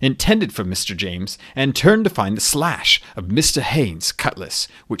chest intended for Mr. James, and turned to find the slash of Mr. Haynes' cutlass,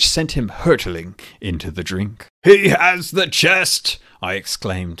 which sent him hurtling into the drink. "He has the chest!" I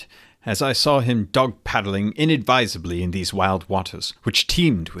exclaimed, as I saw him dog-paddling inadvisably in these wild waters, which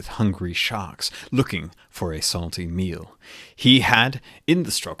teemed with hungry sharks, looking for a salty meal. He had, in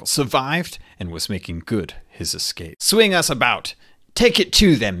the struggle, survived, and was making good his escape. "Swing us about! Take it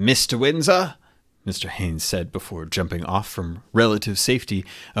to them, Mr. Windsor!" Mr. Haynes said before jumping off from relative safety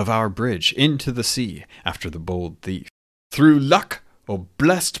of our bridge into the sea after the bold thief. Through luck, or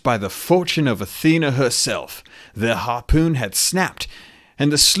blessed by the fortune of Athena herself, their harpoon had snapped,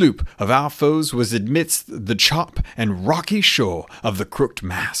 and the sloop of our foes was amidst the chop and rocky shore of the crooked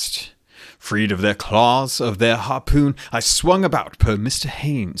mast. Freed of their claws of their harpoon, I swung about per Mr.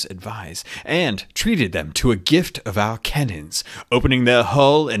 Haynes' advice, and treated them to a gift of our cannons, opening their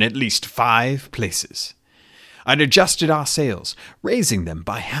hull in at least 5 places. I'd adjusted our sails, raising them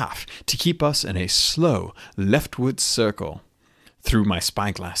by half to keep us in a slow leftward circle. Through my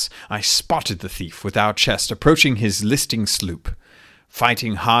spyglass, I spotted the thief with our chest approaching his listing sloop.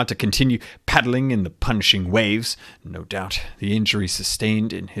 Fighting hard to continue paddling in the punishing waves, no doubt the injury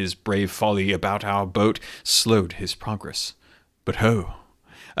sustained in his brave folly about our boat slowed his progress. But ho!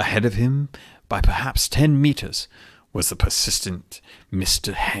 Ahead of him, by perhaps 10 meters, was the persistent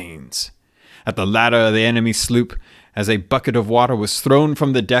Mr. Haynes. At the ladder of the enemy sloop, as a bucket of water was thrown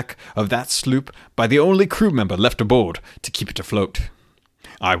from the deck of that sloop by the only crew member left aboard to keep it afloat.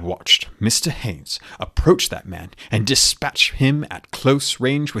 I watched Mr. Haynes approach that man and dispatch him at close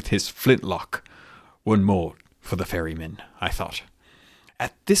range with his flintlock. One more for the ferryman, I thought.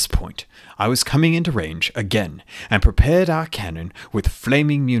 At this point, I was coming into range again and prepared our cannon with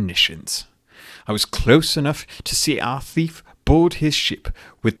flaming munitions. I was close enough to see our thief board his ship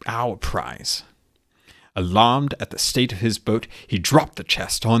with our prize. Alarmed at the state of his boat, he dropped the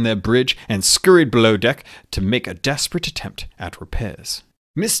chest on their bridge and scurried below deck to make a desperate attempt at repairs.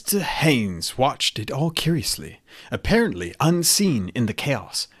 Mr. Haynes watched it all curiously, apparently unseen in the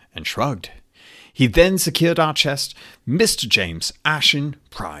chaos, and shrugged. He then secured our chest, Mr. James' ashen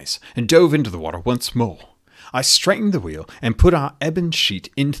prize, and dove into the water once more. I straightened the wheel and put our ebon sheet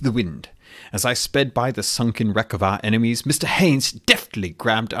into the wind. As I sped by the sunken wreck of our enemies, Mr. Haynes deftly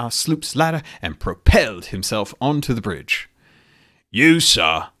grabbed our sloop's ladder and propelled himself onto the bridge. "You,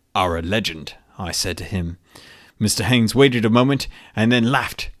 sir, are a legend," I said to him. Mr. Haynes waited a moment and then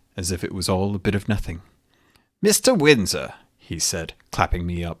laughed as if it was all a bit of nothing. "Mr. Windsor," he said, clapping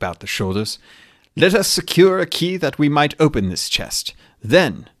me about the shoulders, "let us secure a key that we might open this chest.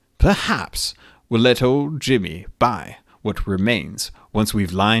 Then, perhaps, we'll let old Jimmy buy what remains once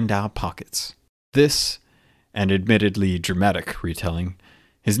we've lined our pockets." This, an admittedly dramatic retelling,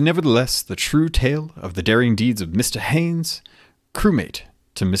 is nevertheless the true tale of the daring deeds of Mr. Haynes, crewmate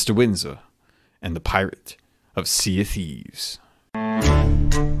to Mr. Windsor, and the pirate of Sea of Thieves.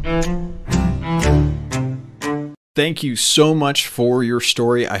 Thank you so much for your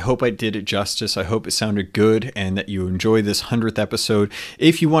story. I hope I did it justice. I hope it sounded good and that you enjoyed this 100th episode.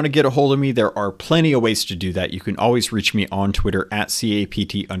 If you want to get a hold of me, there are plenty of ways to do that. You can always reach me on Twitter at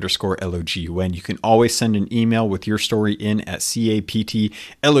CAPT_LOGUN. You can always send an email with your story in at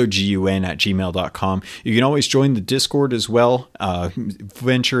CAPTLOGUN@gmail.com. You can always join the Discord as well.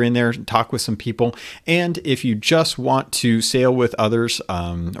 Venture in there, talk with some people. And if you just want to sail with others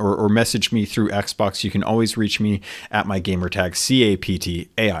or message me through Xbox, you can always reach me at my gamertag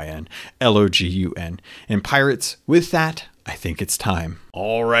CAPTAINLOGUN. And pirates, with that, I think it's time.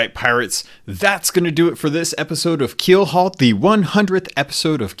 All right, pirates, that's going to do it for this episode of Keelhauled, the 100th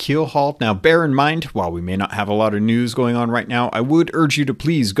episode of Keelhauled. Now, bear in mind, while we may not have a lot of news going on right now, I would urge you to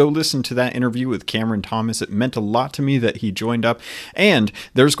please go listen to that interview with Cameron Thomas. It meant a lot to me that he joined up, and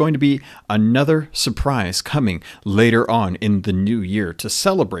there's going to be another surprise coming later on in the new year to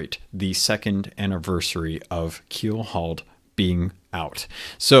celebrate the 2nd anniversary of Keelhauled being out.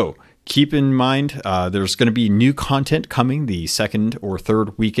 So, keep in mind, there's going to be new content coming the 2nd or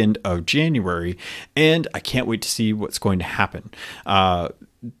 3rd weekend of January, and I can't wait to see what's going to happen.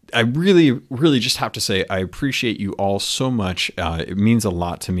 I really, really just have to say I appreciate you all so much. It means a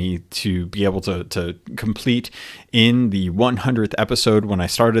lot to me to be able to complete in the 100th episode. When I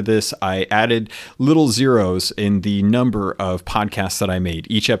started this, I added little zeros in the number of podcasts that I made.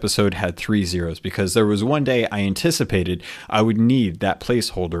 Each episode had 3 zeros because there was one day I anticipated I would need that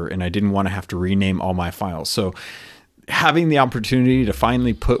placeholder and I didn't want to have to rename all my files. So having the opportunity to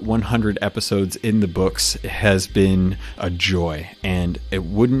finally put 100 episodes in the books has been a joy, and it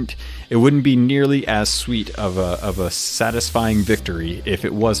wouldn't be nearly as sweet of a satisfying victory if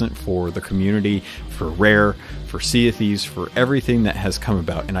it wasn't for the community, for Rare, for Sea of Thieves, for everything that has come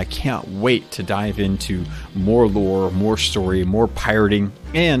about. And I can't wait to dive into more lore, more story, more pirating,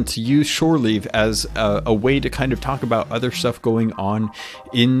 and to use Shore Leave as a way to kind of talk about other stuff going on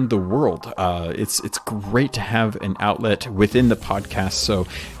in the world. It's great to have an outlet within the podcast, so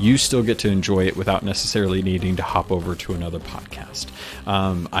you still get to enjoy it without necessarily needing to hop over to another podcast.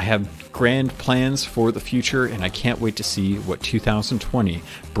 I have grand plans for the future, and I can't wait to see what 2020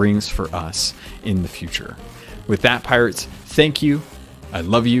 brings for us in the future. With that, pirates, thank you, I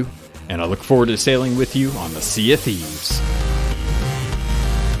love you, and I look forward to sailing with you on the Sea of Thieves.